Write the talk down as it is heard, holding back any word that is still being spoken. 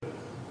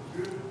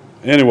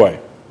Anyway,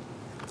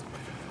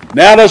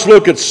 now let's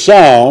look at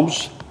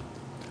Psalms.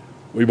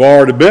 We've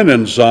already been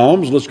in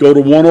Psalms. Let's go to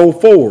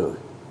 104.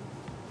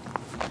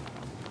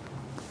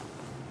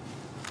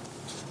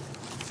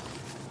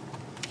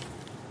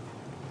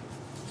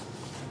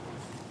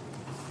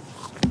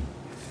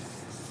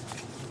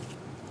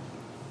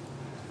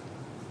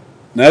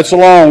 Now, it's a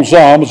long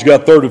psalm. It's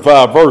got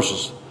 35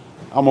 verses.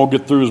 I'm going to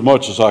get through as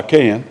much as I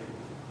can.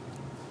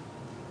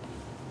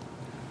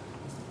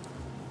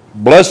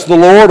 Bless the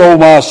Lord, O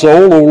my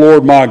soul, O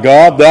Lord my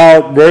God.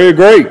 Thou art very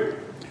great.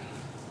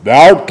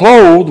 Thou art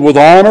clothed with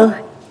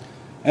honor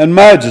and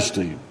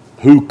majesty,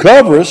 who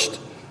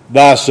coverest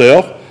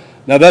thyself.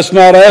 Now, that's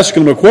not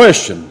asking him a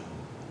question.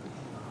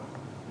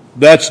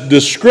 That's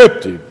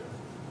descriptive.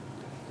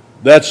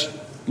 That's,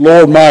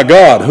 Lord my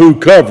God, who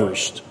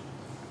coverest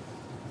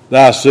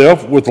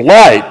thyself with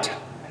light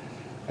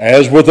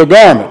as with a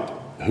garment,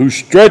 who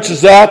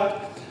stretches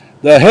out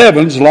the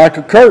heavens like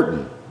a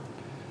curtain,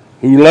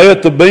 who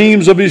layeth the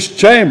beams of his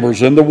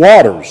chambers in the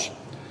waters,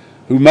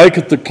 who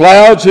maketh the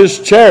clouds his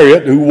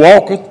chariot, who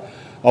walketh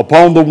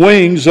upon the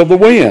wings of the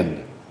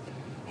wind,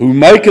 who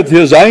maketh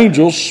his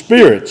angels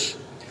spirits,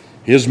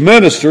 his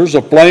ministers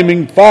a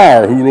flaming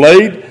fire, who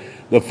laid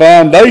the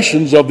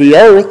foundations of the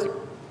earth,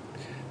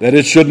 that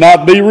it should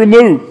not be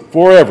removed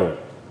forever.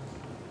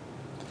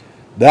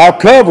 Thou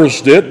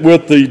coverest it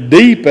with the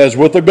deep as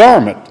with a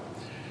garment.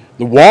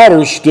 The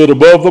waters stood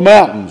above the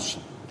mountains.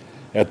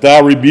 At thy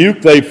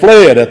rebuke they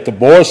fled. At the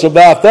voice of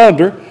thy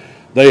thunder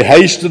they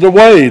hasted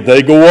away.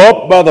 They go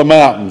up by the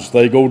mountains.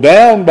 They go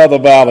down by the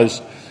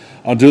valleys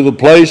unto the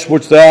place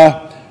which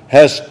thou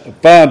hast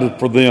founded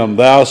for them.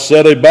 Thou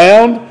set a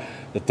bound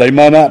that they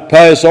might not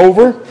pass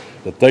over,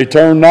 that they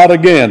turn not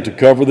again to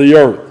cover the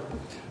earth.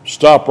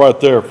 Stop right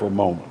there for a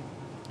moment.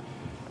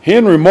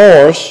 Henry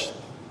Morris.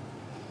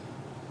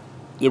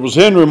 It was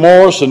Henry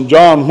Morris and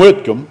John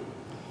Whitcomb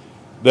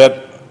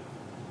that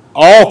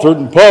authored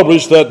and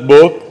published that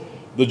book,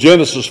 The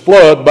Genesis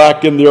Flood,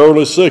 back in the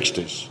early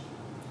 60s.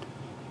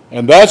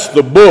 And that's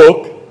the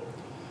book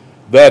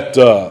that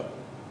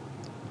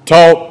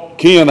taught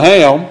Ken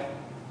Ham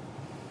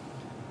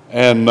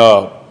and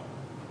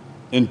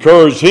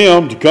encouraged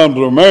him to come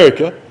to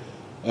America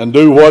and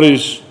do what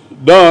he's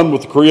done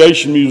with the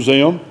Creation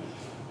Museum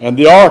and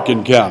the Ark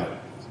Encounter.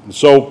 And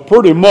so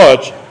pretty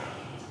much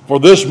for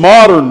this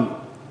modern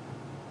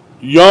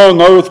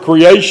young earth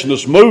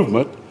creationist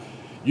movement,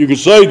 you can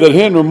say that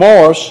Henry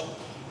Morris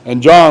and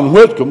John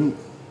Whitcomb,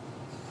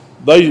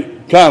 they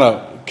kind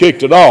of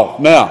kicked it off.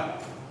 Now,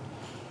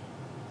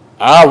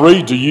 I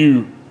read to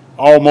you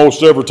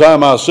almost every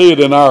time I see it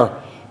in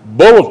our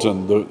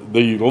bulletin,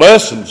 the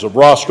lessons of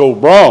Roscoe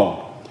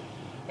Braun.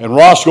 And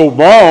Roscoe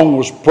Braun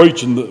was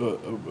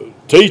preaching,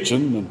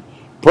 teaching, and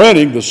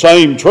printing the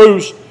same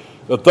truths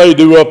that they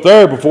do up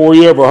there before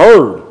he ever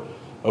heard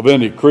of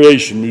any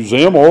Creation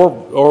Museum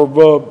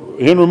or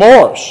Henry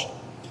Morris,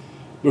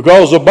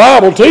 because the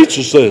Bible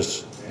teaches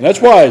this, and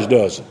that's why he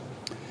does it.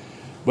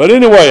 But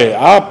anyway,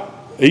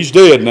 he's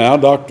dead now.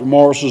 Dr.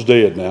 Morris is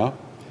dead now,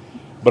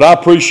 but I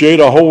appreciate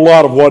a whole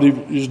lot of what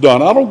he's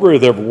done. I don't agree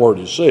with every word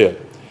he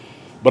said,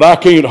 but I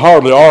can't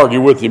hardly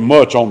argue with him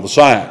much on the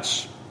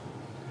science.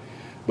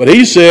 But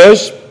he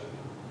says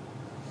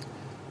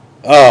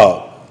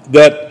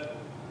that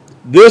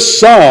this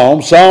Psalm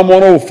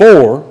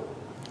 104,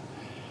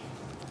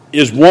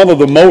 is one of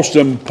the most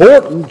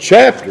important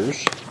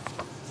chapters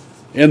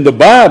in the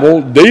Bible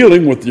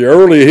dealing with the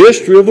early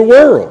history of the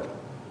world.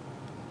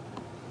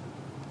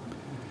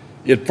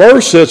 It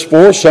first sets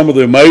forth some of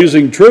the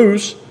amazing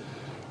truths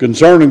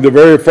concerning the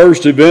very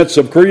first events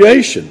of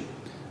creation,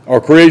 or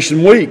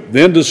creation week,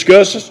 then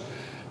discusses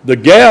the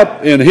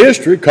gap in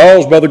history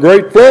caused by the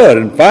Great Flood,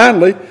 and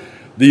finally,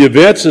 the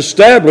events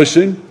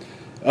establishing,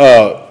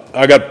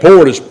 I got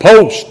poured as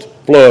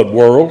post-flood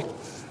world,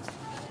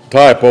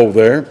 typo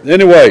there.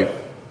 Anyway,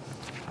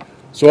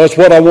 so that's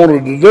what I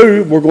wanted to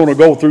do. We're going to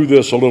go through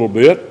this a little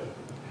bit.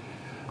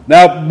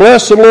 Now,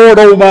 bless the Lord,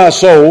 O my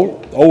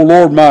soul, O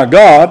Lord my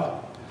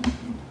God.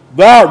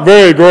 Thou art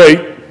very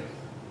great.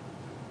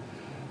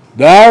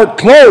 Thou art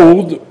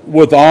clothed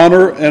with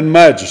honor and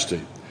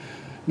majesty.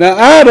 Now,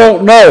 I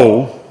don't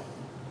know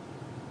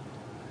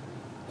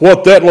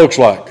what that looks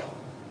like.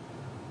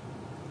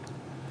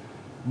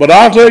 But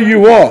I'll tell you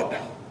what,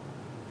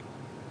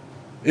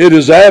 it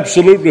is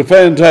absolutely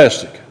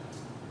fantastic.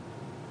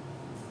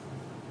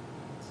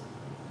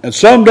 And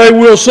someday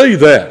we'll see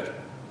that.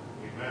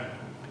 Amen.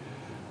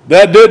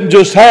 That didn't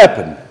just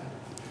happen.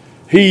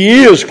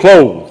 He is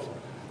clothed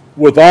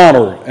with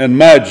honor and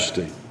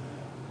majesty.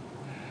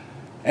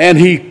 And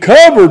he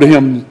covered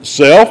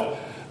himself.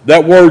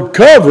 That word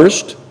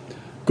coverest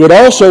could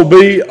also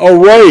be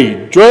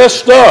arrayed,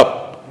 dressed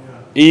up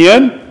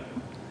in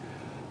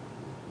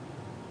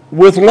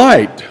with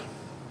light.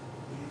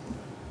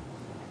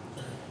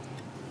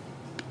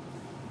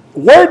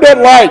 Where'd that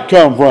light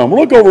come from?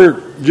 Look over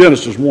here,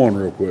 Genesis 1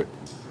 real quick.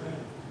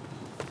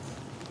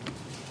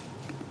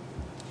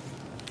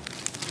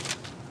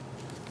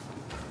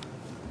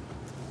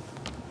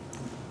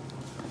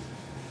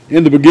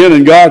 In the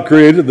beginning, God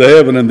created the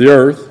heaven and the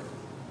earth.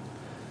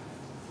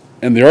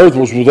 And the earth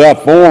was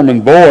without form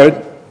and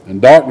void, and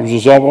darkness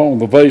was upon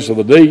the face of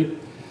the deep.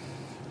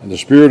 And the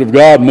Spirit of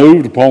God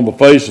moved upon the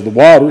face of the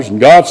waters. And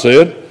God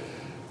said,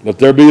 "Let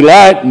there be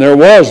light," and there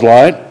was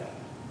light.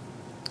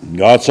 And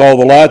God saw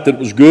the light that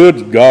was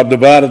good. God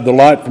divided the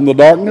light from the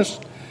darkness.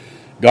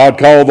 God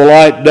called the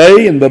light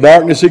day, and the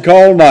darkness he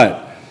called night.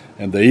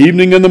 And the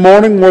evening and the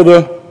morning were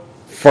the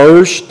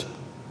first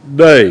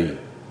day.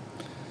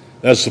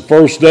 That's the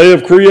first day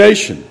of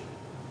creation.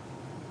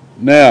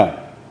 Now,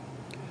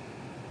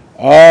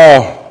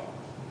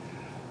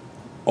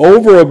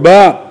 over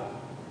about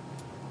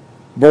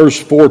verse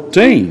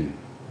 14,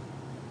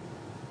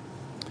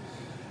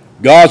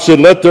 God said,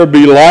 "Let there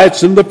be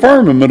lights in the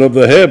firmament of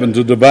the heaven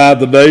to divide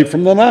the day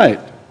from the night.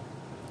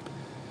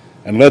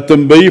 And let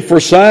them be for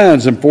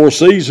signs and for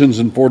seasons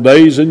and for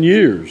days and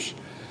years.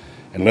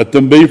 And let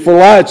them be for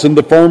lights in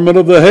the firmament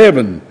of the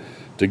heaven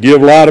to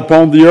give light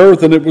upon the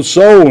earth." And it was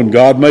so. And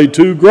God made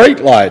two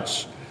great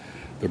lights,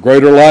 the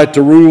greater light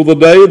to rule the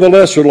day, the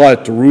lesser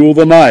light to rule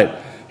the night.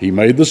 He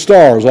made the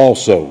stars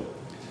also.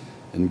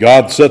 And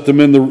God set them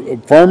in the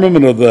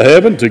firmament of the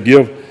heaven to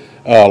give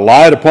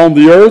light upon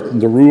the earth, and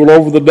to rule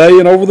over the day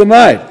and over the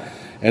night,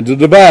 and to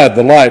divide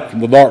the light from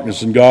the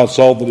darkness. And God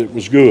saw that it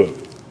was good.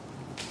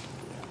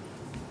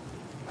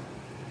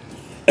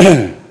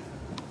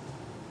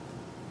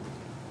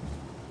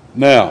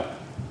 Now,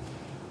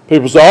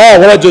 people say, "Oh,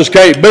 well, that just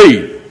can't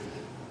be,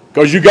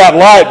 because you got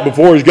light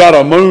before he's got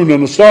a moon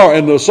and a star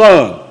and the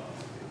sun."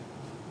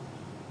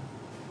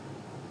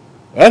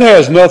 That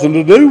has nothing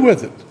to do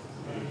with it.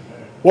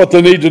 What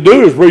they need to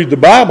do is read the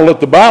Bible, let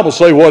the Bible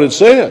say what it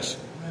says,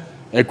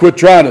 and quit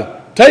trying to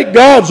take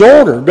God's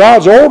order.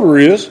 God's order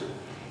is,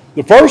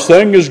 the first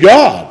thing is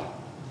God.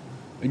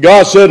 And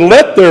God said,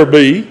 "Let there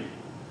be,"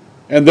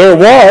 and there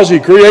was. He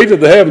created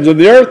the heavens and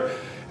the earth,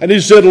 and he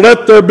said,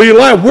 "Let there be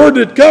light." Where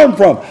did it come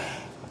from?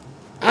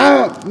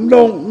 I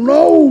don't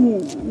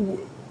know,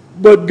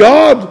 but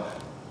God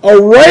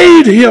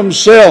arrayed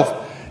himself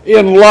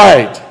in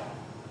light.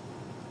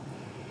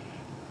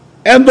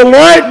 And the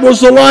light was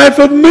the life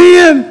of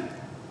men.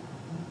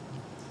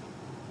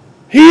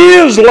 He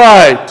is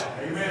light.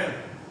 Amen.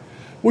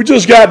 We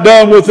just got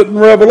done with it in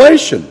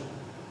Revelation.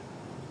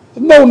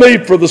 No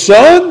need for the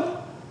sun.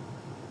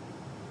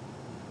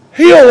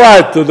 He'll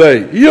light the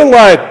day. He'll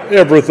light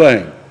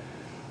everything.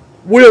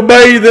 We'll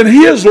bathe in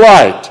his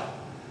light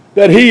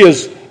that he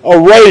is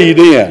arrayed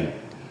in.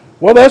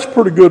 Well, that's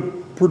pretty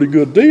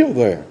good deal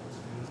there.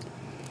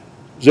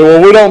 You say,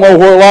 "Well, we don't know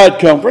where light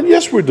comes from."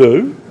 Yes, we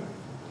do.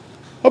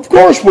 Of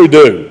course we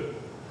do.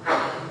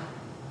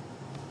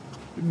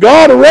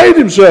 God arrayed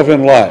himself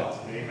in light.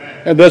 Amen.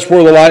 And that's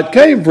where the light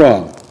came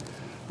from.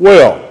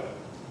 Well,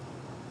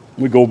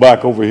 we go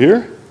back over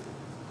here.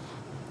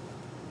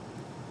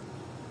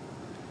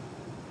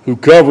 "Who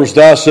covers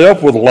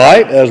thyself with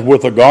light as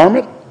with a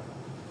garment?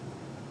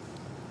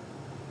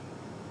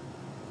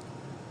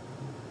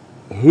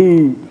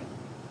 Who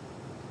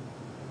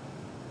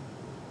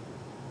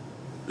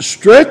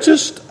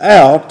stretchest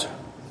out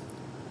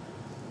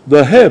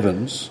the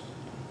heavens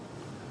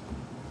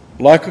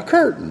like a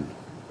curtain."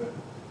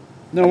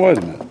 Now, wait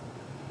a minute.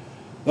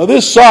 Now,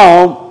 this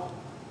psalm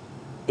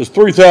is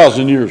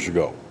 3,000 years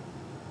ago.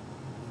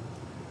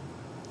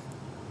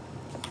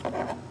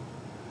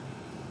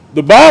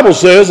 The Bible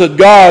says that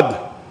God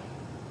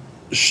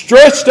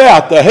stretched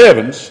out the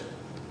heavens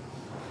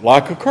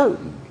like a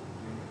curtain.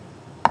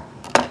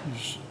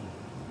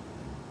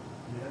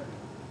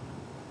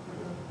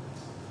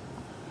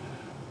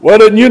 Well,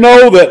 didn't you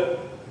know that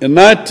in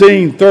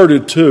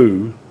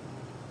 1932,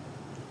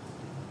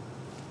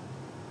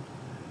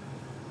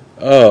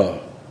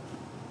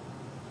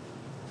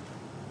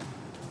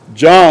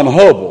 John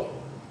Hubble,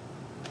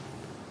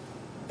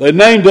 they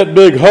named that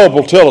big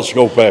Hubble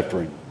telescope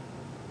after him.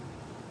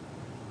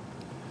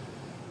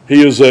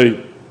 He is a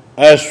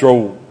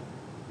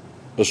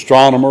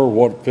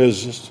astronomer,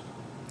 physicist.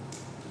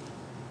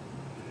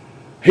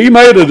 He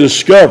made a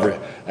discovery,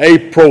 a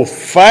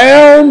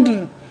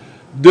profound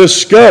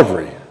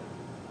discovery.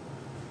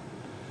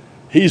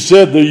 He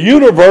said the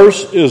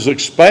universe is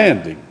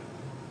expanding.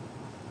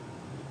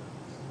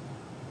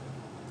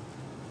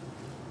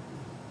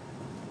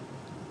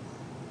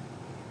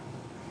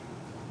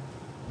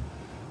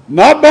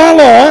 Not by a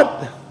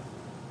lot.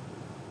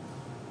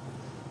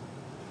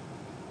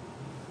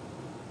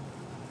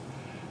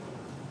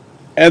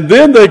 And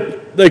then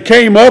they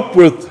came up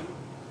with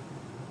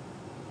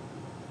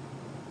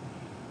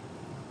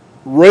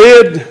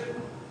red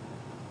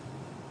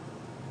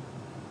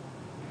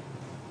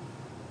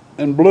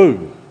and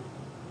blue.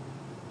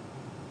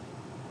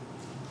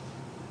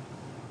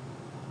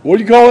 What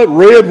do you call it?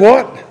 Red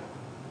what?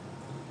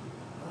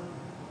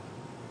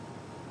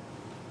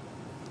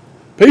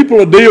 People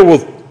that deal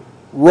with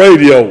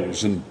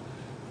radios and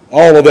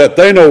all of that,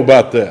 they know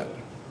about that.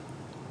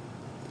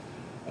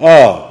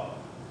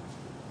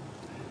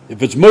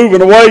 If it's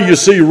moving away, you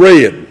see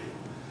red.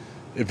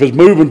 If it's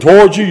moving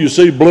towards you, you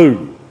see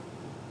blue.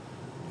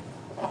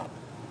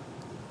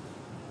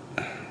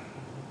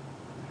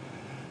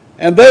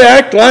 and they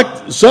act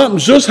like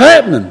something's just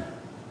happening.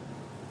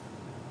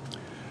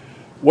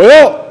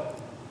 Well,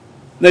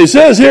 he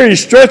says here he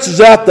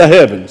stretches out the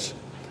heavens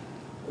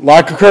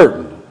like a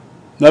curtain.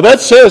 Now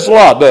that says a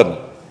lot, doesn't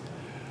it?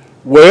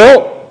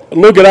 Well,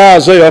 look at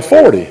Isaiah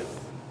 40.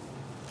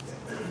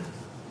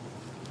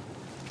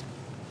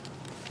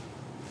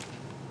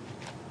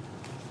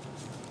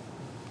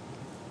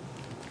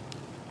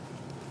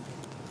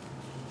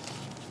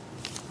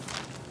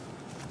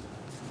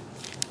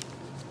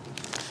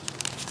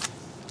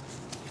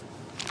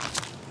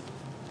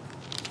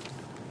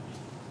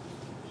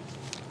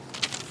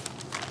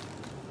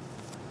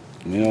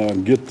 I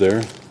can get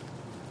there.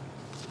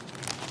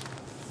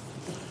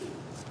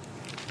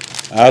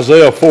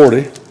 Isaiah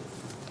 40.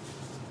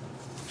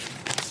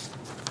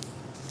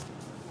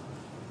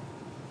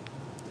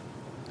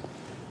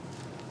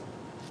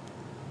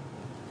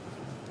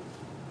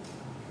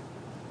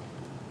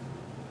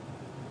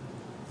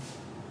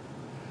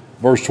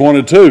 Verse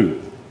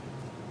 22.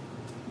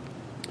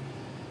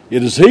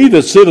 It is he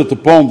that sitteth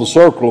upon the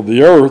circle of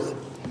the earth,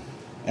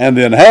 and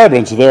the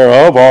inhabitants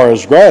thereof are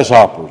as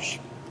grasshoppers,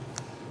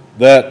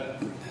 that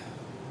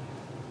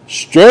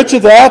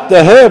stretcheth out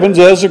the heavens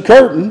as a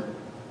curtain,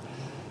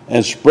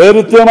 and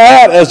spreadeth them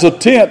out as a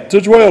tent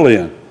to dwell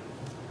in.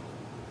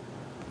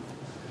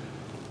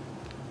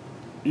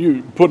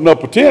 You putting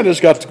up a tent,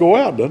 it's got to go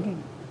out, doesn't it?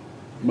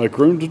 Make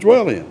room to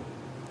dwell in.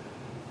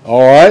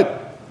 All right.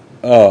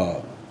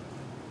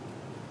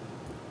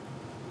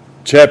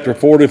 Chapter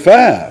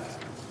 45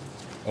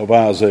 of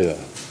Isaiah.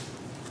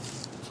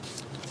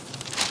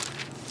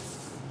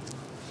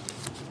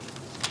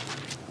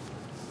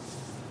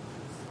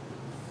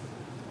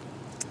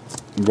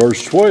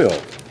 Verse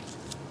 12.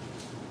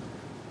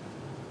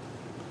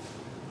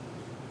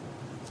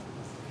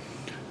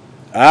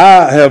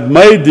 I have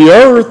made the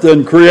earth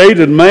and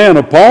created man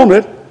upon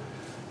it.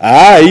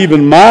 I,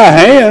 even my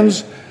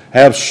hands,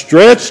 have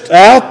stretched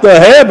out the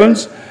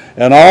heavens,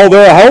 and all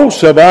their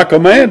hosts have I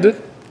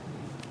commanded.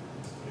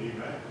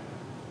 Amen.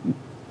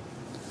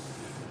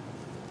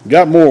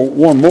 Got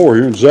one more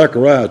here in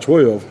Zechariah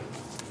 12.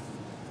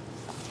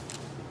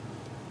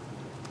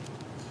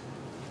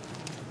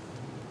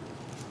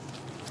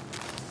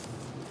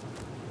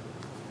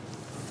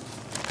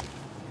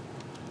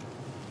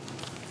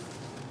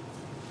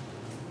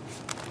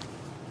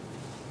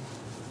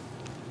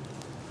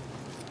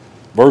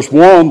 Verse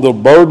 1, the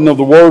burden of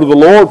the word of the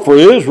Lord for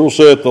Israel,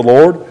 saith the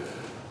Lord,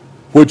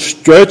 which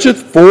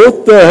stretcheth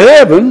forth the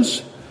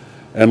heavens,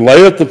 and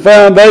layeth the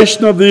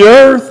foundation of the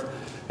earth,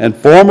 and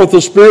formeth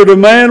the spirit of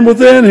man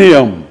within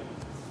him.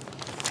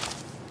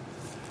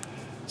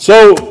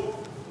 So,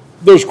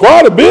 there's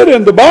quite a bit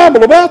in the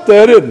Bible about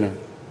that, isn't there?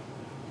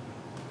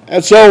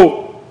 And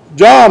so,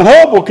 John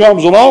Hubble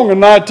comes along in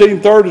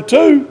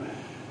 1932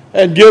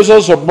 and gives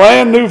us a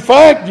brand new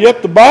fact,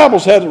 yet the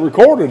Bible's had it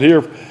recorded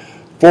here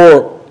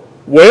for,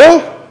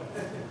 well,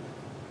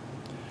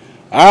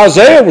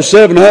 Isaiah was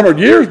 700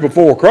 years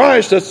before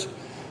Christ. That's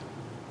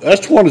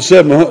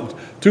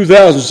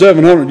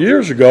 2,700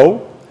 years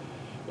ago.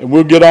 And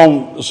we'll get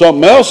on to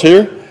something else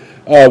here.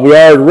 We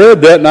already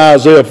read that in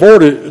Isaiah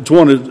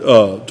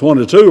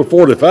 22 or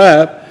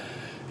 45.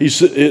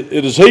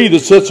 It is he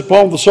that sits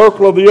upon the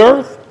circle of the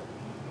earth.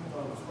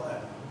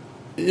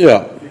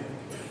 Yeah.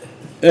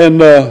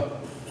 And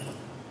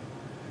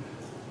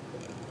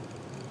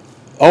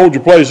hold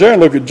your place there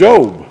and look at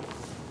Job.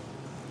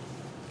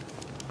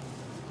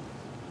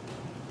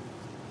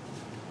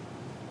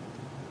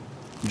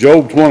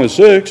 Job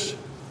 26.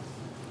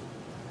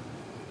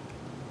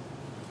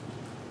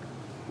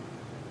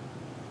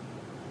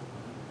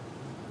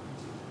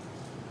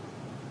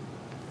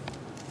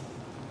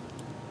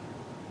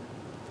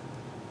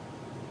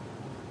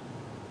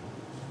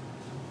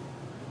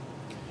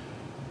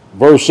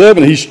 Verse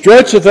 7, he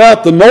stretcheth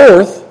out the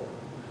north,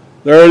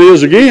 there it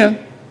is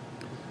again,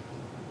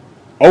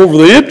 over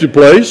the empty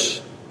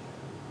place.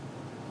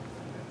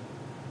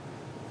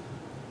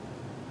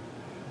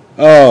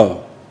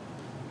 All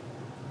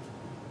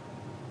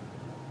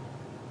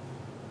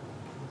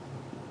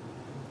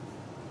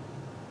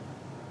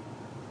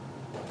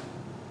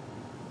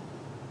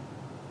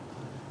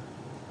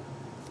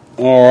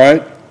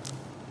right.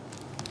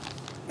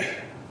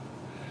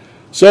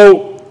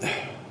 So,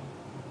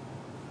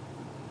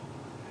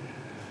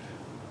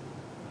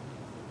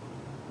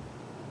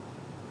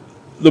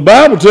 the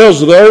Bible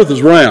tells us the earth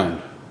is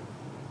round.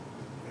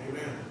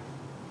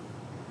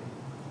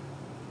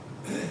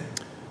 Amen.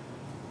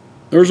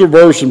 There's a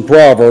verse in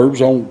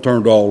Proverbs, I won't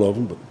turn to all of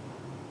them, but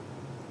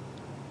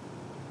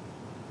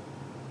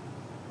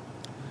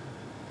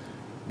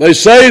they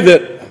say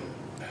that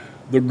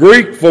the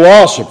Greek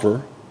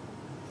philosopher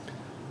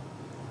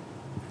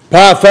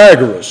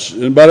Pythagoras,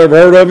 anybody ever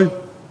heard of him?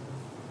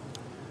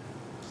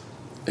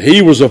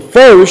 He was the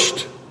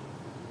first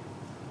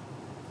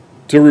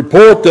to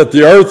report that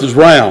the earth is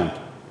round.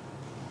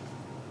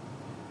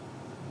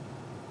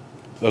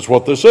 That's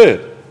what they said.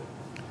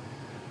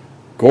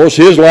 Of course,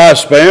 his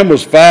lifespan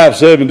was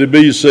 570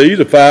 BC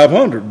to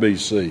 500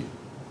 BC.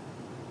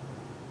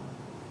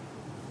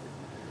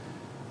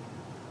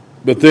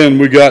 But then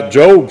we got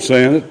Job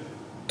saying it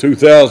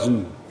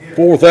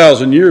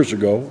 4,000 years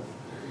ago.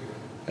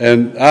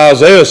 And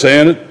Isaiah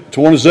saying it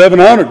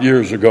 2,700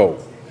 years ago.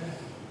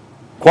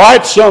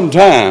 Quite some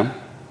time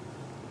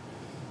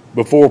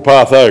before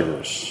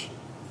Pythagoras.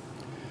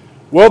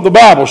 Well, the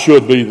Bible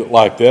should be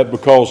like that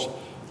because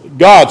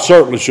God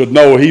certainly should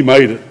know He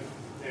made it.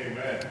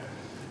 Amen.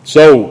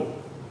 So,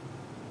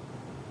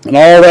 and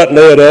all that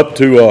led up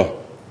to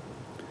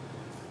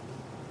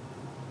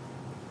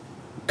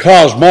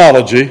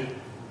cosmology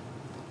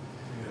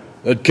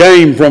that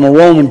came from a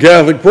Roman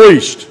Catholic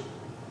priest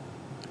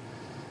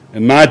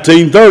in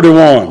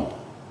 1931.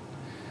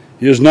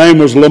 His name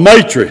was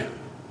Lemaitre.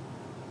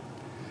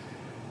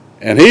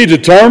 And he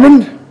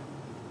determined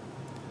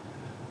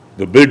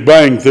the Big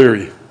Bang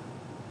Theory.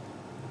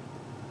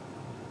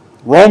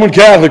 Roman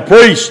Catholic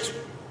priest.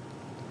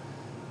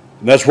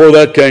 And that's where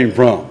that came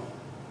from.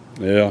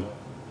 Yeah.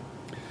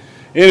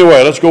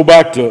 Anyway, let's go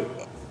back to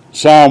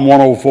Psalm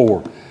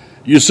 104.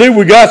 You see,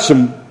 we got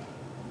some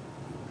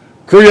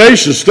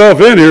creation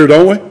stuff in here,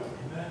 don't we?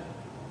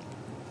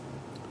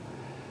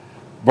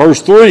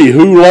 Verse 3,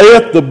 who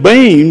layeth the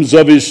beams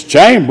of his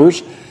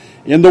chambers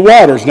in the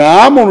waters. Now,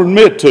 I'm going to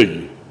admit to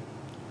you,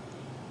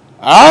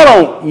 I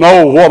don't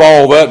know what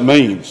all that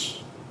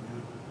means.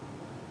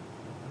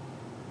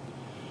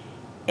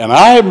 And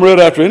I haven't read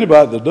after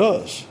anybody that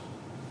does.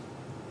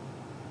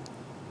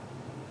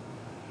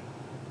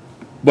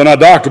 But now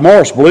Dr.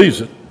 Morris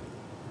believes it.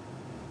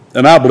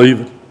 And I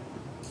believe it.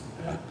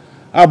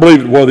 I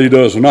believe it whether he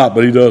does or not,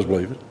 but he does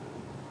believe it.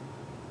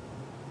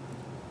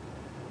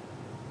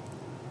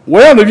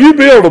 Well, if you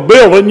build a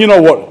building, you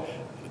know what,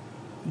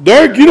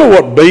 Derek, you know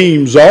what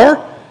beams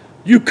are.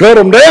 You cut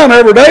them down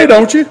every day,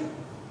 don't you?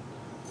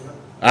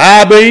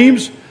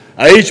 I-beams,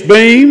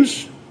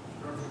 H-beams,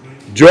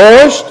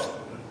 joist,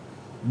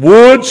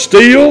 wood,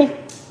 steel,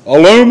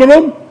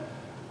 aluminum.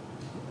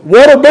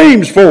 What are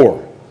beams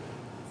for?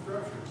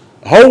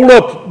 Hold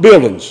up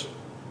buildings.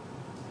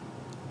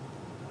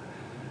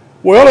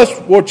 Well, that's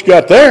what you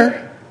got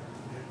there.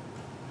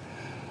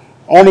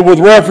 Only with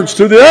reference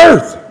to the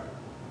earth.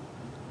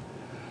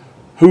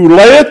 Who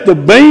layeth the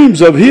beams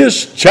of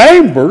his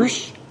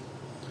chambers.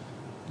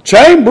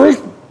 Chambers,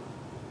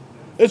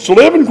 it's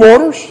living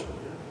quarters.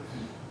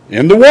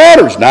 In the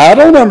waters. Now, I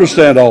don't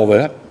understand all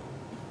that.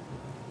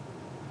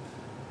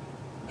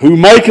 Who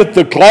maketh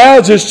the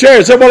clouds his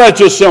chariot. Say, well, that's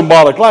just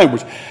symbolic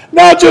language.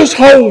 Now, just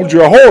hold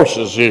your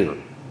horses here.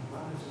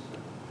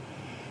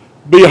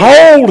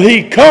 Behold,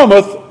 he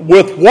cometh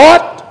with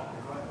what?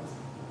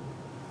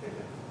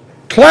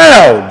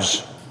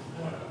 Clouds.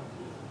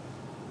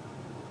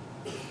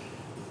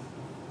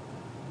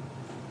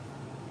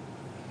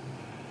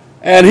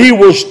 And he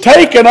was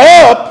taken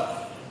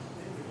up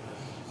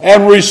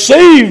and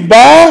received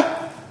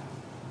by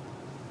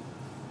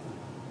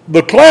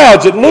the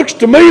clouds. It looks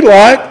to me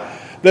like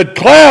that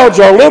clouds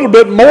are a little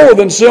bit more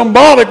than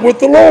symbolic with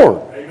the Lord.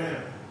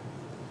 Amen.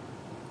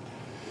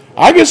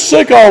 I get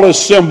sick of all this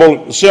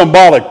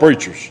symbolic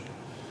preachers.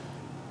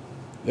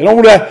 They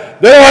don't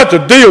have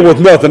to deal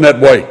with nothing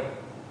that way.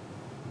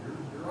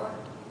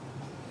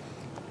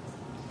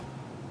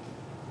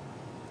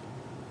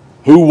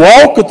 Who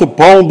walketh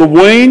upon the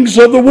wings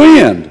of the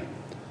wind.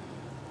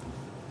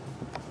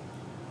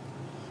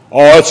 Oh,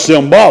 that's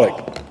symbolic.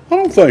 I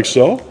don't think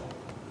so.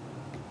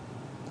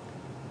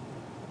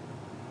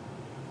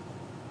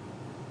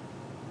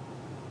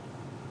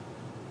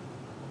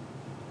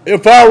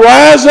 If I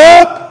rise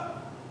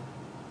up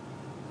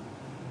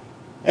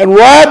and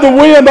ride the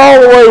wind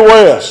all the way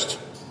west,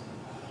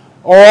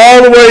 or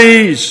all the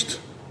way east,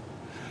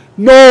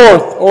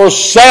 north or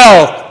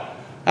south,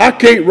 I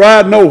can't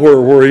ride nowhere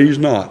where he's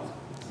not.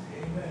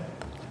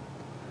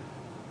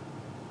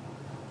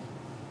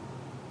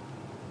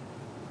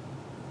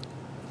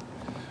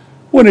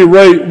 When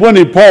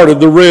he parted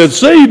the Red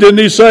Sea, didn't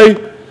he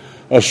say,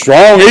 a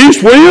strong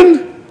east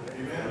wind?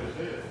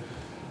 Amen.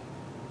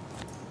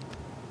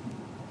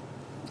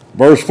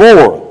 Verse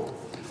 4,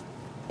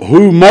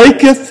 who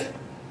maketh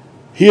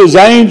his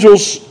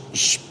angels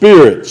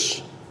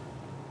spirits.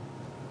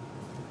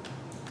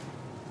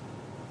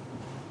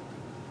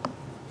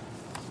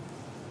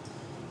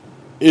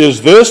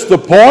 Is this the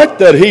point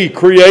that he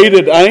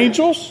created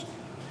angels?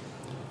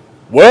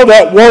 Well,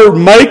 that word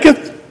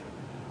maketh,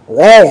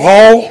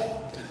 rawhal.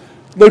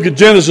 Look at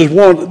Genesis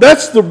 1.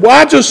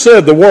 I just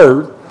said the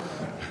word.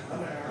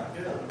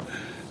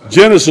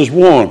 Genesis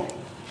 1.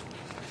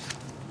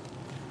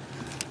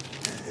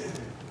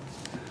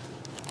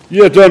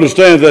 You have to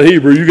understand that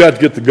Hebrew, you got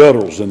to get the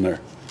gutturals in there.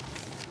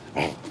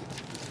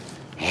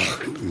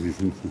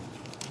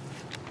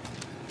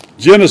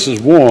 Genesis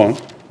 1.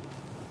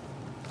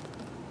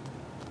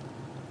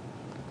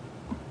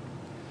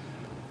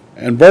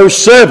 And verse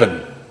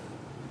 7.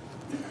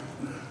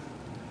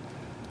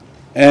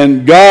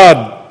 And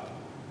God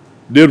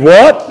did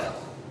what?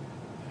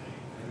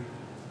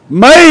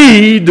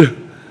 Made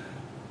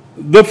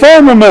the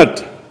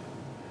firmament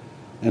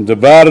and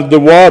divided the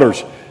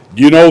waters.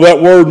 Do you know that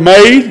word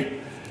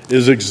made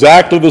is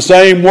exactly the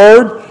same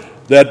word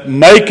that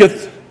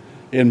maketh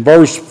in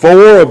verse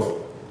 4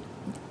 of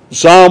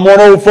Psalm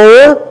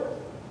 104.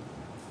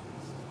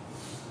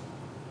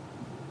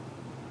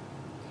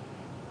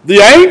 The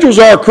angels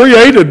are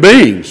created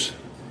beings.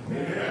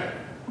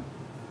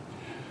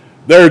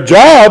 Their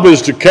job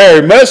is to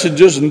carry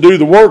messages and do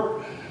the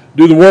work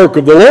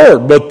of the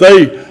Lord, but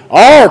they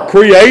are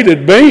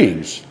created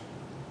beings.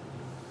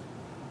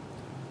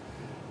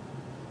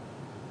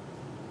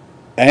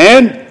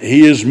 And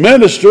he is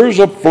ministers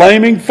of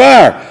flaming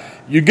fire.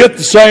 You get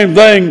the same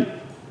thing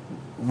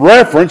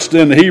referenced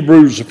in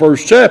Hebrews, the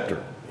first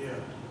chapter.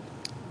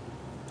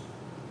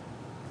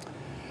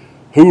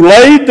 Who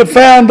laid the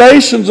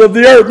foundations of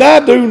the earth. Now,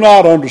 I do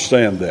not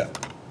understand that.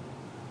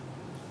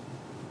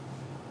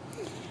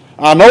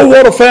 I know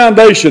what a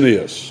foundation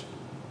is.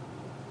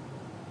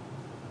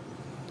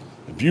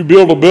 If you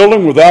build a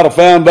building without a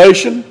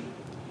foundation,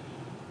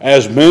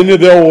 as many of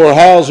the older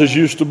houses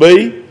used to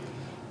be,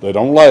 they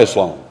don't last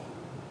long.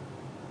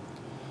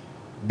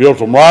 Built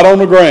them right on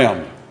the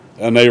ground,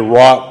 and they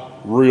rot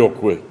real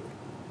quick.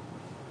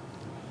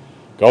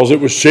 Because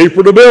it was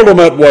cheaper to build them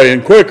that way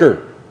and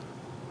quicker.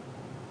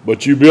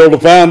 But you build a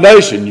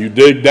foundation, you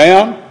dig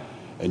down,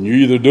 and you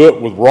either do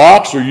it with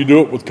rocks or you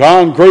do it with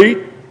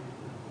concrete.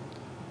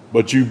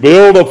 But you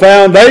build a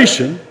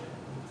foundation,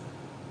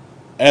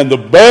 and the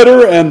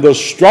better and the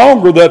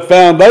stronger that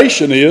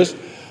foundation is,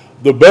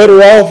 the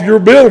better off your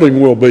building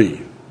will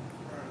be.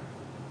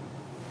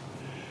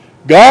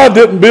 God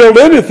didn't build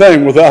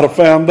anything without a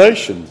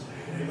foundation.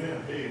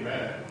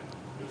 Amen.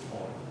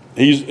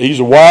 He's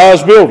a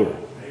wise builder.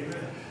 Amen.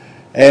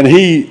 And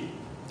he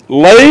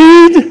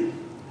laid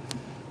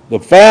the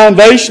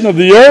foundation of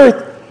the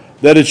earth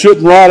that it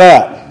shouldn't rot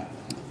out.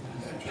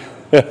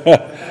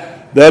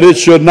 That it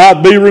should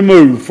not be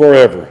removed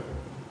forever.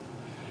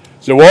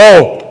 So,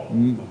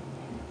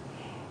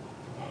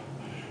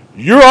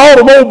 your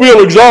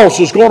automobile exhaust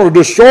is going to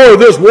destroy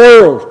this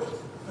world.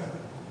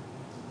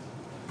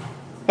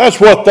 That's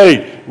what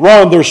they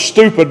run their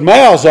stupid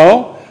mouths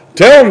on,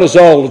 telling us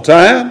all the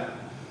time.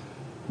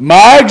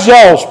 My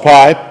exhaust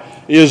pipe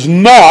is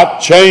not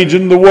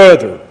changing the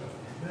weather.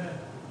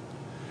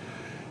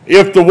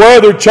 If the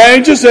weather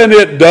changes, and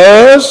it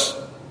does,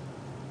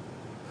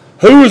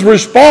 who is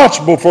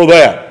responsible for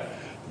that?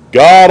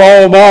 God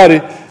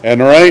Almighty, and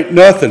there ain't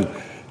nothing.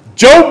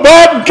 Joe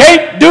Biden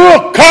can't do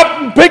a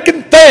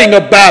cotton-picking thing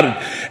about it,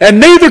 and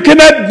neither can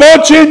that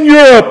bunch in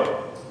Europe.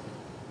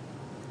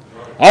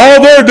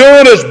 All they're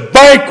doing is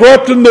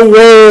bankrupting the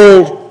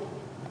world.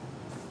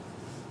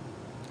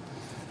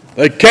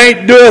 They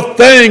can't do a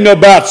thing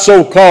about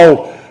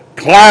so-called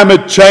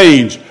climate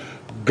change,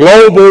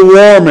 global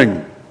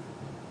warming.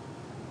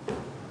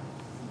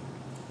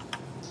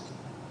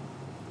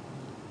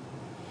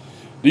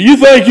 Do you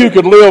think you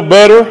could live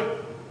better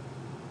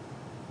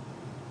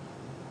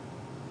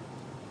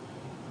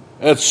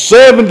at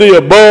 70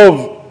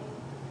 above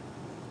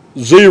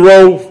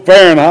 0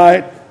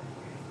 Fahrenheit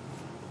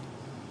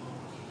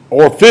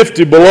or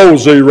 50 below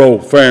 0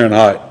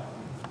 Fahrenheit?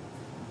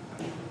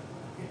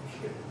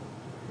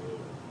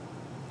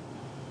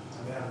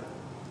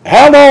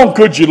 How long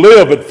could you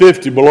live at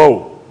 50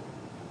 below?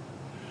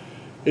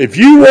 If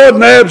you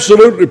wasn't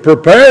absolutely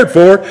prepared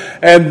for it,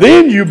 and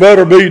then you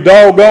better be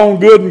doggone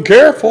good and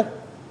careful,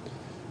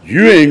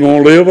 you ain't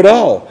going to live at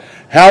all.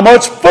 How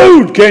much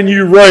food can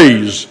you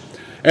raise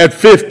at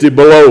 50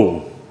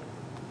 below?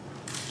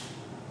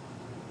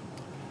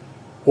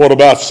 What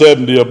about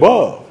 70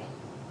 above?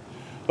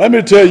 Let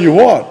me tell you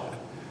what.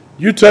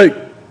 You take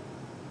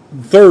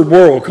third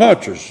world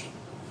countries,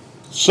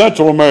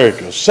 Central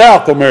America,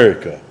 South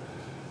America,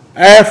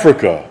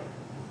 Africa,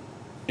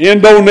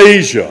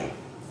 Indonesia.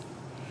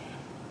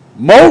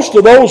 Most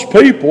of those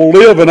people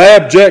live in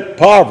abject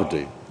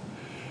poverty.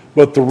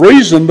 But the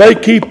reason they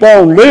keep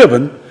on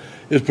living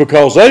is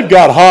because they've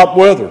got hot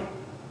weather.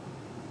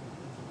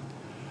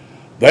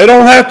 They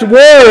don't have to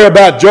worry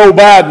about Joe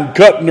Biden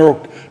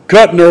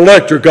cutting their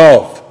electric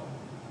off,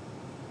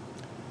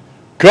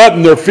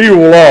 cutting their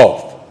fuel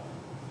off.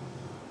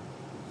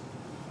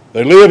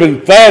 They live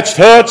in thatched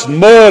huts and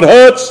mud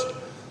huts,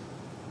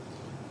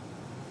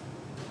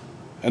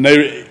 and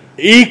they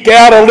eke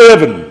out a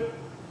living.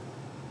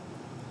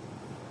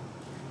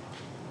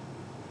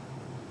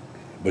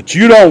 But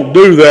you don't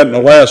do that in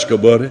Alaska,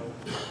 buddy.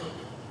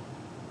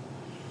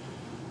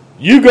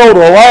 You go to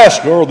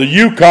Alaska or the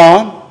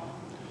Yukon,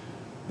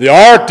 the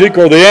Arctic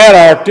or the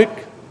Antarctic,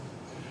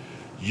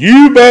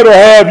 you better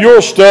have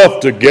your stuff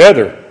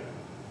together,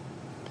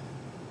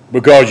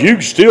 because you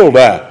can still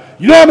die.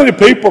 You know how many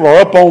people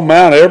are up on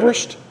Mount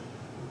Everest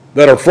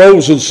that are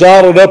frozen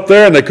solid up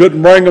there and they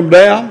couldn't bring them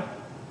down?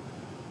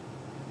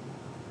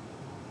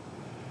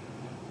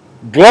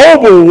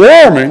 Global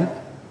warming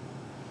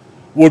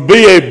would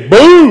be a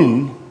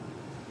boon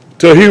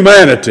to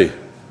humanity.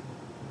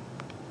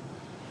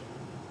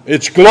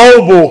 It's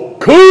global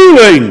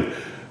cooling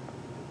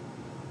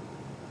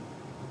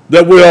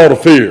that we ought to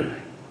fear.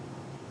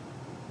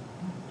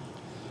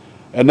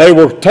 And they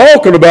were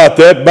talking about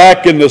that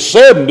back in the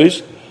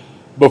 70s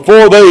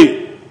before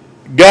they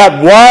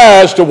got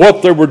wise to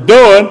what they were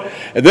doing,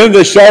 and then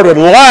they started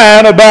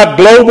lying about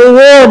global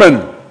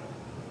warming.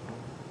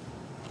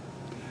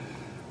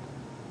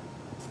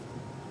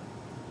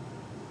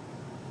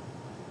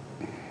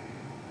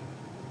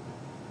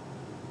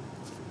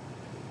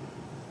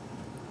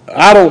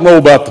 I don't know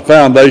about the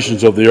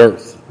foundations of the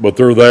earth, but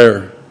they're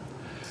there.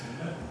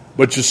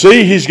 But you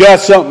see, he's got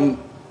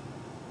something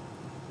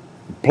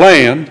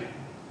planned.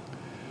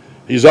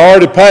 He's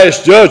already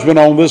passed judgment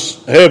on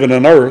this heaven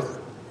and earth,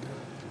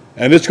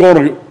 and it's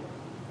going to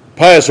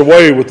pass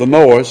away with the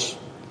noise.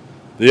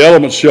 The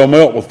elements shall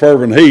melt with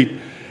fervent heat,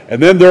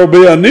 and then there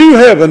will be a new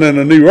heaven and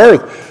a new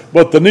earth.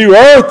 But the new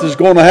earth is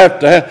going to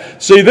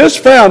have, see, this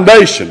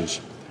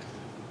foundations,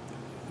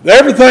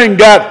 everything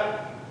got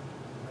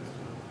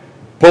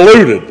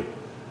polluted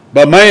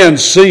by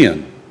man's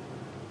sin.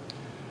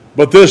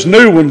 But this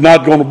new one's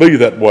not going to be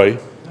that way.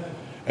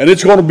 And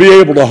it's going to be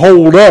able to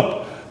hold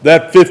up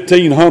that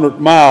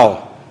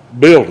 1,500-mile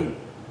building.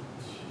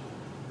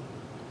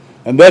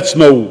 And that's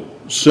no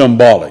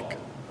symbolic.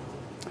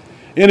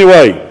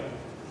 Anyway,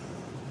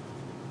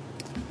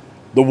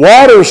 the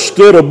waters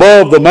stood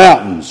above the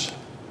mountains.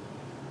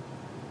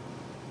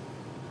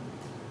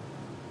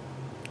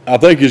 I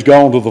think he's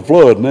gone to the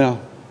flood now.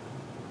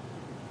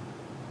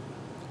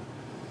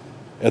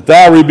 At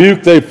thy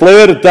rebuke they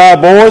fled, at thy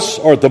voice,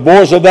 or at the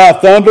voice of thy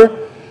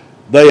thunder,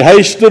 they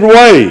hasted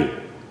away.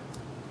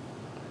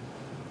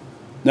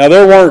 Now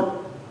there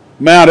weren't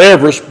Mount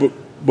Everest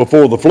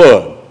before the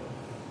flood.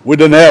 We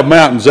didn't have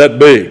mountains that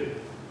big,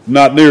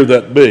 not near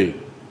that big.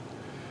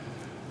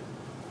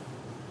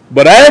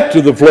 But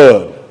after the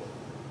flood,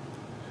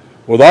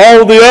 with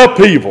all the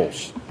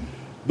upheavals,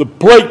 the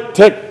plate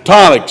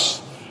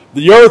tectonics,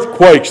 the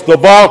earthquakes, the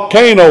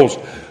volcanoes,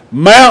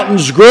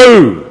 mountains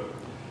grew.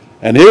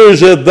 And here's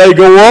that they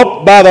go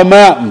up by the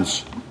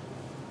mountains.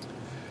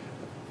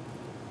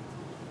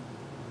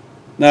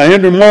 Now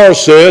Henry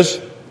Morris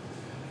says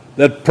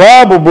that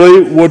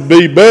probably would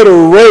be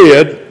better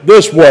read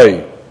this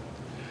way.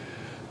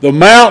 The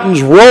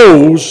mountains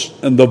rose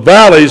and the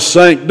valleys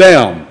sank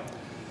down.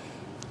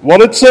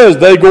 What it says,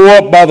 they go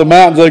up by the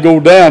mountains, they go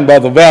down by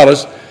the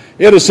valleys.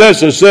 It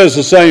essentially says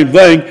the same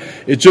thing.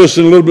 It's just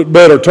in a little bit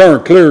better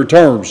clearer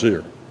terms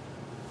here.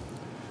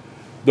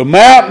 The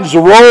mountains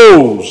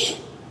rose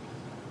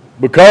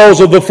because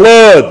of the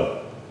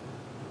flood.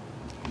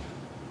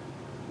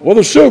 Well,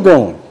 they're still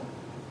growing.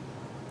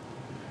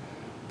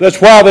 That's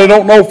why they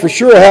don't know for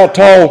sure how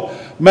tall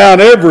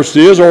Mount Everest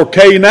is or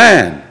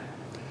K9.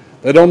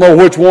 They don't know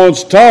which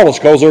one's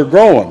tallest because they're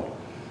growing.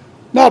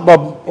 Not by a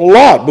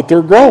lot, but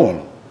they're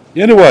growing.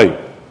 Anyway,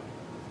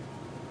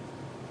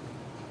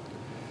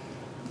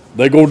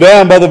 they go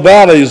down by the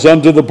valleys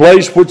unto the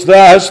place which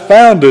thou hast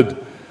founded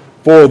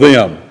for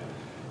them.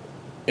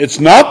 It's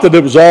not that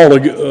it was all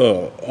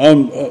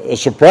a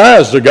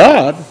surprise to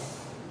God.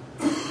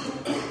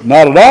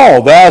 Not at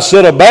all. Thou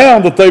set a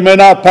bound that they may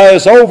not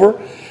pass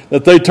over,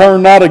 that they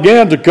turn not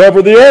again to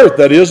cover the earth,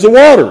 that is the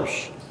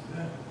waters.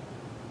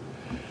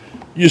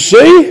 You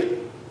see,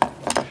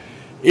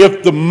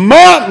 if the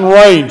mountain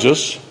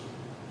ranges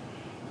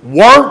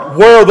weren't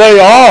where they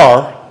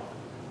are,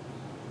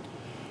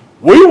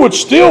 we would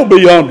still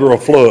be under a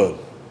flood.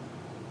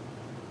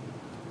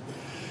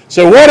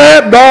 So what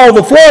happened to all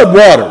the flood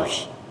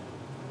waters?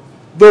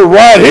 They're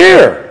right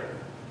here.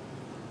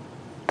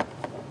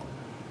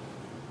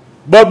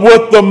 But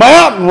with the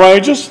mountain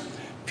ranges,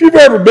 if you've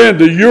ever been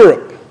to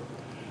Europe,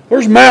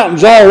 there's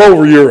mountains all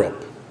over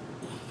Europe.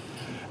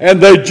 And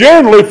they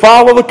generally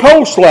follow the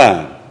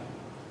coastline.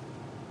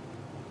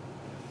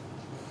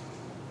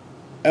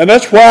 And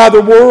that's why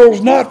the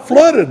world's not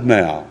flooded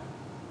now.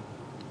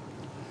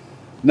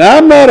 Now,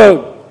 I'm not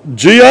a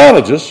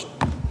geologist,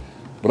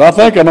 but I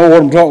think I know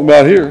what I'm talking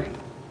about here.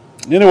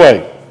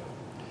 Anyway,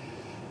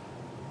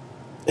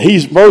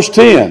 verse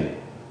 10,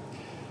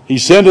 he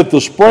sendeth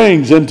the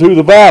springs into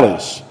the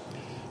valleys,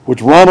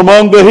 which run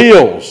among the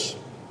hills.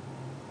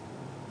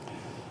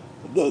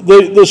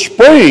 The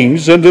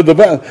springs into the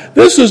valley.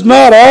 This is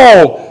not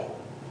all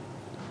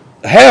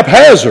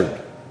haphazard.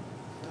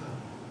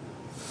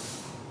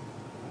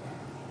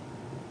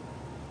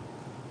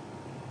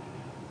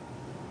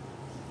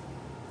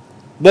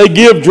 They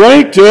give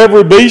drink to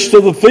every beast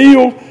of the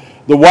field.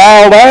 The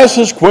wild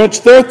asses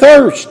quench their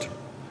thirst.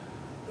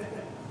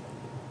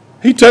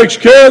 He takes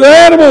care of the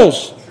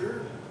animals.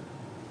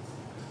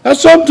 Now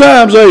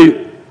sometimes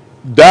they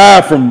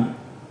die from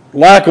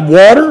lack of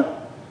water.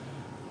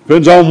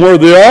 Depends on where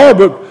they are,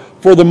 but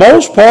for the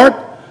most part,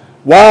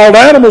 wild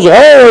animals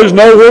always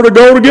know where to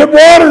go to get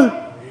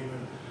water.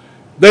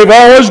 They've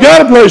always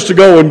got a place to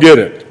go and get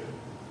it.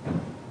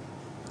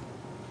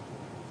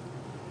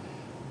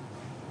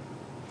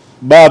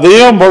 By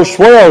them, verse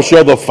 12,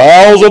 shall the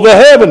fowls of the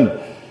heaven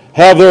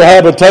have their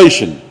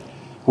habitation,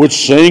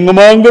 which sing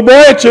among the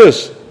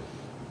branches.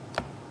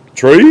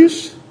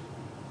 Trees,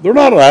 they're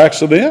not an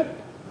accident.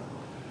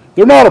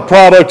 They're not a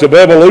product of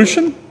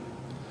evolution.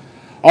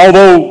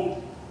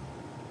 Although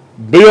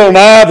Bill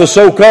Nye, the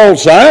so-called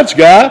science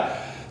guy,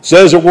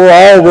 says that we're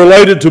all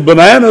related to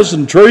bananas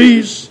and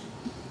trees.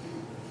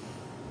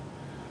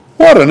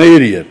 What an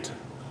idiot.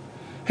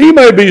 He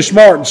may be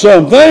smart in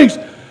some things,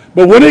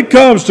 but when it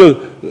comes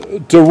to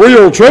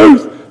real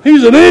truth,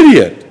 he's an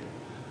idiot.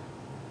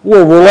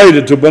 We're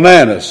related to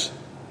bananas.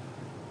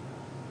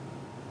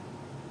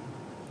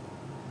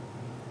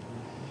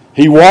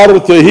 He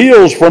watereth the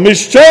hills from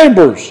his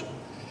chambers.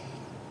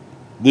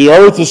 The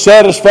earth is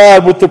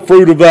satisfied with the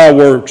fruit of thy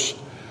works,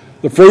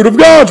 the fruit of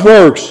God's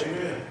works.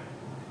 Amen.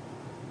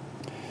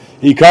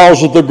 He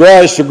causeth the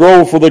grass to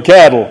grow for the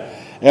cattle,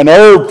 and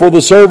herb for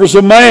the service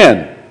of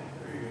man,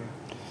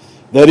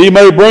 that he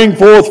may bring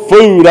forth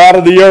food out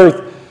of the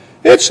earth.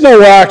 It's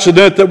no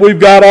accident that we've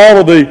got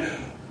all of the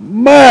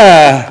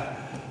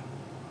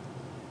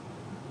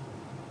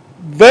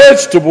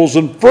vegetables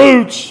and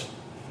fruits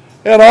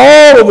and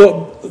all of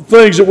the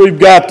things that we've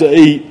got to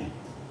eat.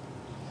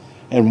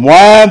 And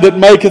wine that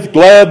maketh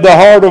glad the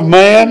heart of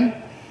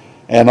man,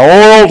 and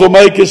oil to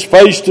make his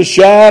face to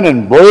shine,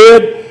 and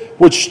bread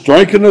which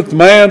strengtheneth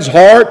man's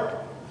heart.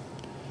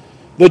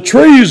 The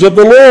trees of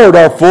the Lord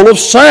are full of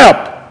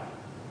sap.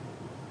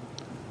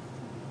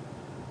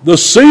 The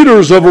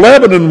cedars of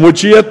Lebanon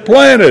which he hath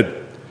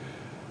planted.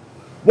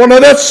 Well, now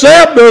that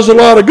sap does a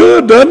lot of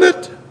good, doesn't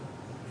it?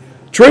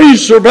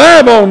 Trees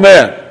survive on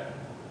that.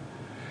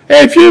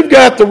 If you've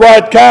got the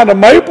right kind of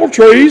maple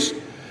trees,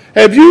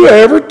 have you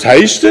ever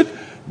tasted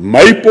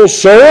maple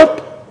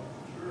syrup?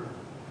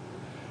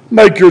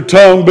 Make your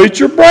tongue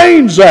beat your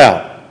brains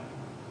out.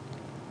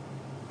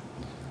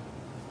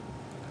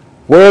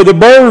 Where the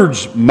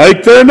birds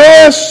make their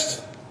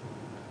nest.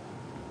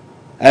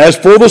 As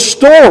for the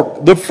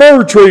stork, the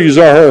fir trees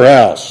are her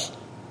house.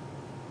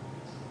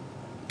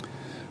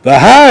 The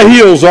high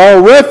hills are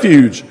a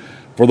refuge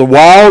for the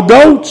wild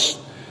goats.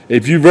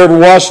 If you've ever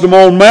watched them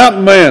on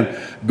Mountain Man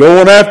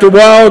going after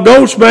wild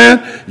goats,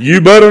 man,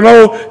 you better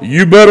know,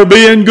 you better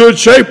be in good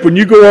shape when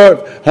you go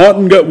out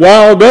hunting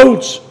wild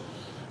goats,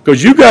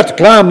 because you got to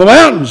climb the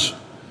mountains,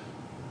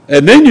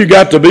 and then you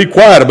got to be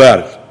quiet about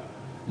it.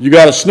 You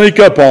got to sneak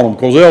up on them,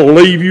 because they'll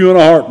leave you in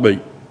a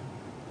heartbeat.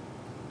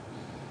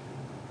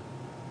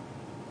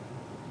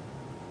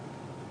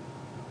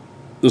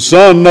 The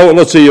sun,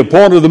 let's see, he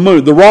appointed the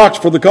moon, the rocks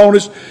for the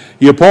conies.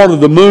 He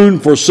appointed the moon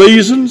for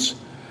seasons.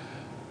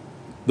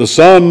 The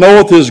sun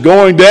knoweth his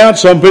going down.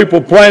 Some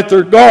people plant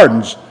their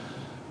gardens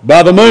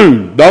by the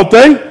moon, don't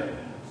they?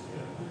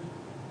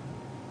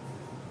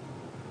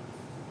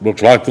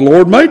 Looks like the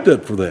Lord made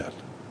that for that.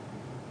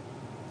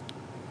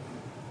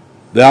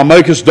 Thou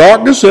makest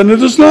darkness, and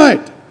it is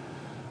night,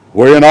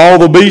 wherein all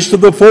the beasts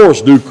of the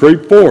forest do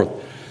creep forth.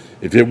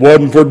 If it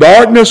wasn't for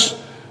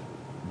darkness,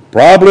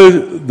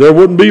 probably there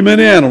wouldn't be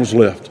many animals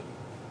left.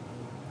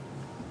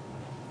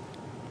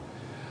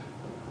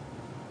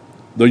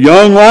 The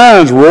young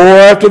lions roar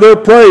after their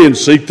prey and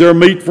seek their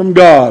meat from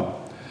God.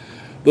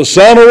 The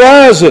sun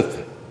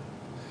ariseth.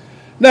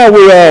 Now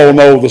we all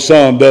know the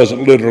sun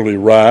doesn't literally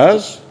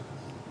rise.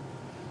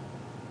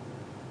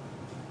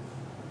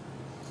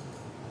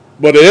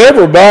 But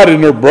everybody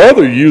and their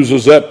brother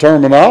uses that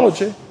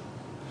terminology.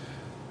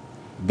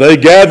 They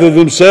gather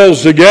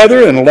themselves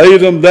together and lay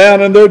them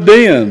down in their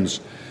dens.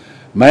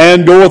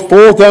 Man goeth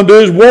forth unto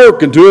his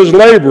work and to his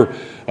labor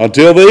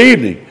until the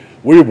evening.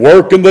 We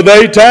work in the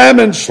daytime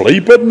and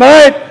sleep at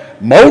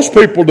night. Most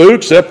people do,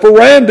 except for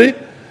Randy.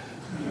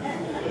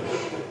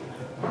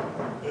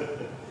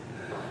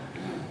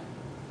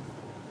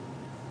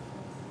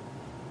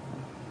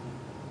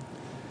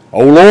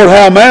 O Lord,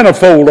 how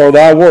manifold are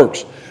thy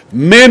works.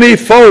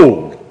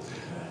 Many-fold.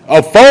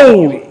 A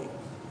fold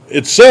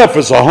itself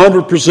is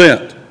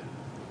 100%.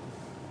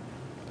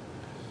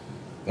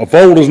 A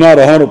fold is not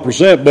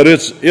 100%, but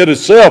it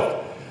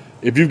itself,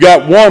 if you've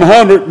got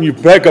 100 and you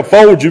take a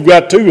fold, you've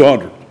got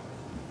 200.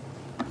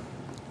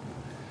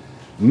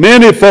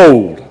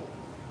 Many-fold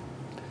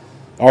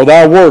are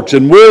thy works,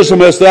 and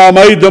wisdom hast thou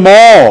made them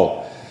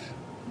all.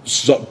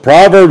 So,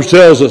 Proverbs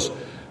tells us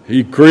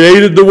he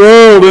created the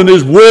world in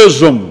his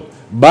wisdom,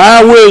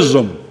 by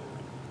wisdom.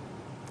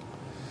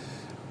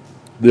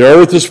 The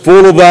earth is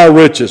full of thy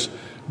riches.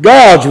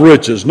 God's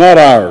riches, not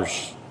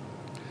ours.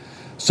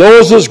 So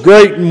is this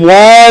great and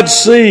wide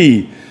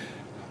sea.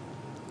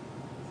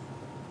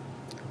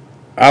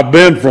 I've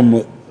been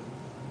from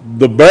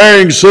the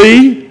Bering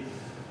Sea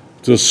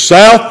to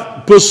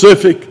South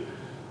Pacific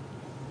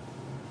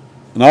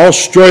and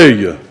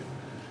Australia.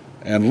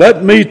 And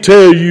let me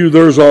tell you,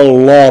 there's a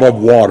lot of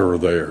water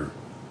there.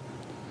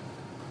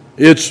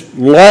 It's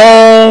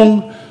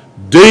long,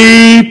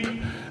 deep,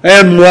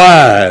 and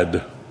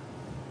wide.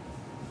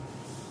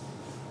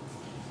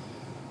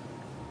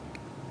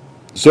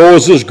 So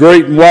is this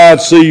great and wide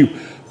sea,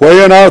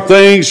 wherein are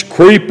things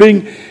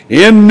creeping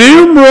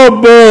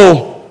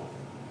innumerable,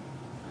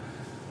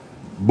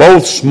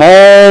 both small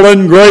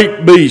and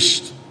great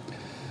beasts.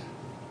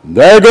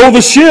 There go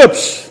the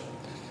ships.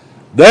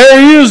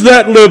 There is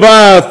that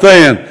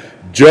Leviathan.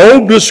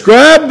 Job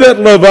described that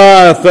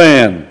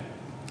Leviathan,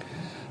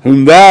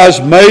 whom thou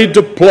hast made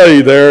to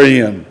play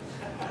therein.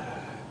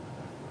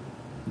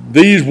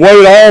 These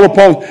wait all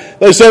upon.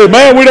 They say,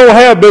 man, we don't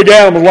have big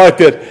animals like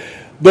that.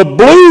 The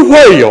blue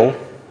whale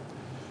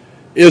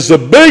is the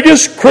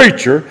biggest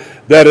creature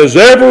that has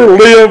ever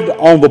lived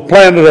on the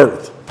planet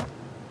Earth.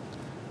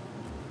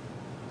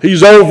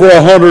 He's over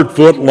 100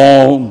 foot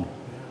long.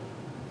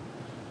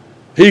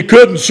 He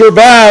couldn't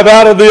survive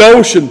out of the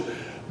ocean,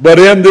 but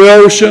in the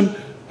ocean,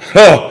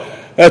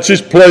 that's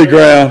his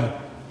playground.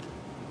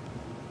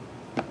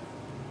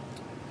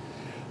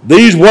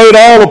 These wait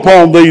all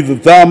upon thee,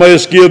 that thou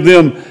mayest give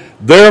them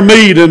their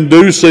meat in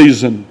due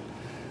season.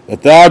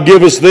 That thou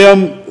givest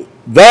them,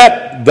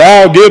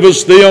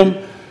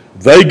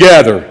 they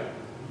gather.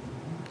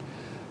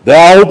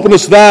 Thou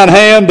openest thine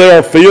hand, they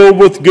are filled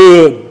with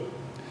good.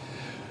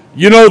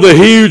 You know the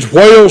huge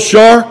whale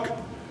shark?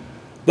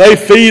 They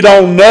feed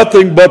on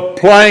nothing but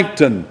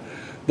plankton.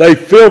 They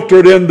filter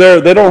it in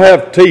there. They don't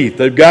have teeth.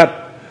 They've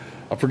got,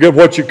 I forget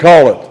what you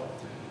call it.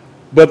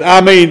 But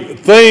I mean,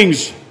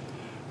 things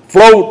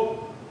float.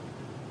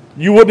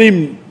 You wouldn't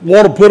even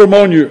want to put them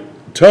on your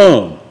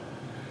tongue.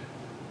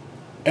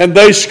 And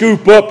they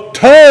scoop up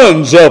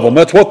tons of them.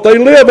 That's what they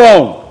live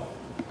on.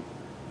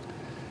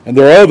 And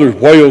there are other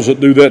whales that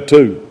do that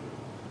too.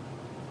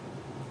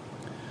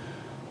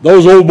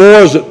 Those old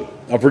boys that,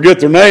 I forget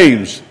their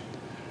names,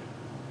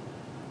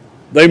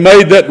 they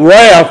made that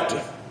raft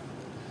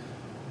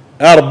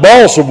out of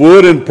balsa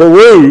wood in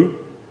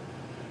Peru,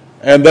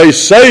 and they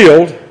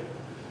sailed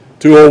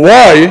to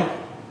Hawaii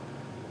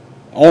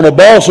on a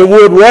balsa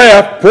wood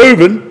raft,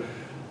 proving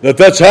that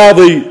that's how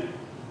the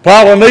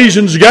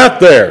Polynesians got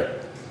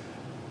there.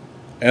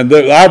 And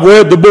I've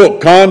read the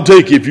book,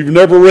 Kon-Tiki. If you've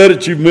never read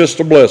it, you've missed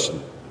a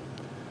blessing.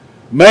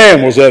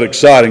 Man, was that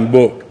exciting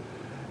book.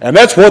 And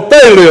that's what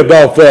they lived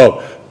off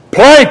of,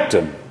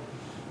 plankton.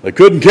 They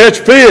couldn't catch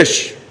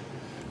fish.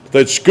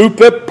 They'd scoop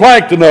that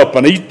plankton up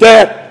and eat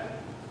that.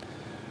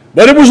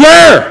 But it was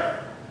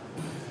there.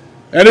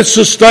 And it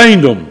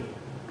sustained them.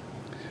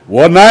 It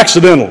wasn't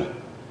accidental.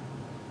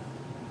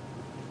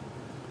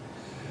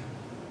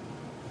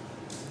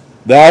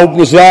 Thou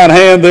openest thine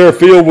hand, they are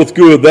filled with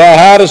good. Thou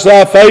hidest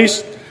thy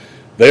face,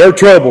 they are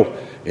troubled.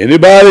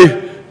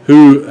 Anybody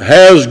who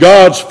has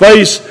God's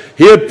face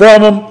hid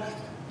from them,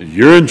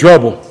 you're in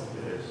trouble.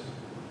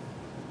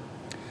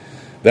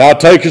 Thou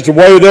takest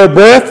away their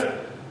breath,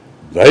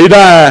 they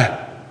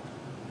die,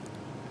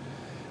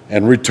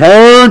 and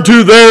return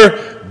to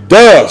their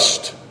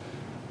dust,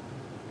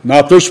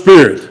 not their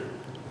spirit.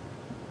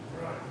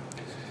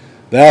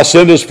 Thou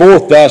sendest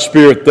forth thy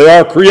spirit, they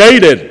are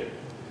created,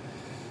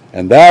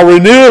 and thou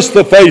renewest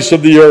the face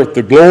of the earth.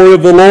 The glory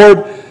of the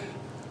Lord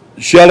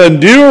shall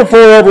endure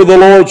forever. The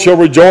Lord shall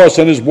rejoice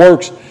in his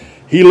works.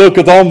 He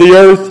looketh on the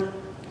earth,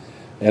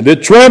 and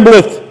it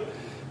trembleth.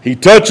 He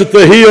toucheth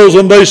the hills,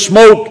 and they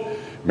smoke.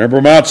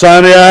 Remember Mount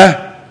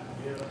Sinai?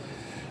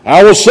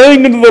 I will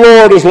sing unto the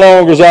Lord as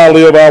long as I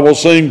live. I will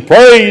sing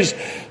praise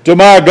to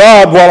my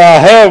God while I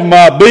have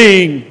my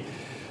being.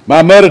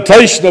 My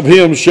meditation of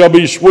him shall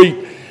be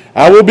sweet.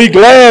 I will be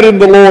glad in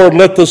the Lord.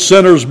 Let the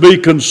sinners be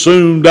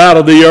consumed out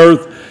of the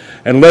earth,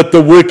 and let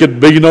the wicked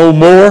be no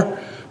more.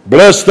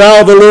 Bless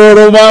thou the Lord,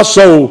 O my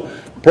soul.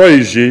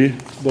 Praise ye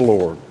the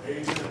Lord.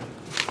 Amen.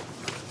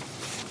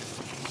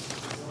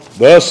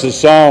 Thus is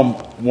Psalm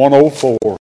 104.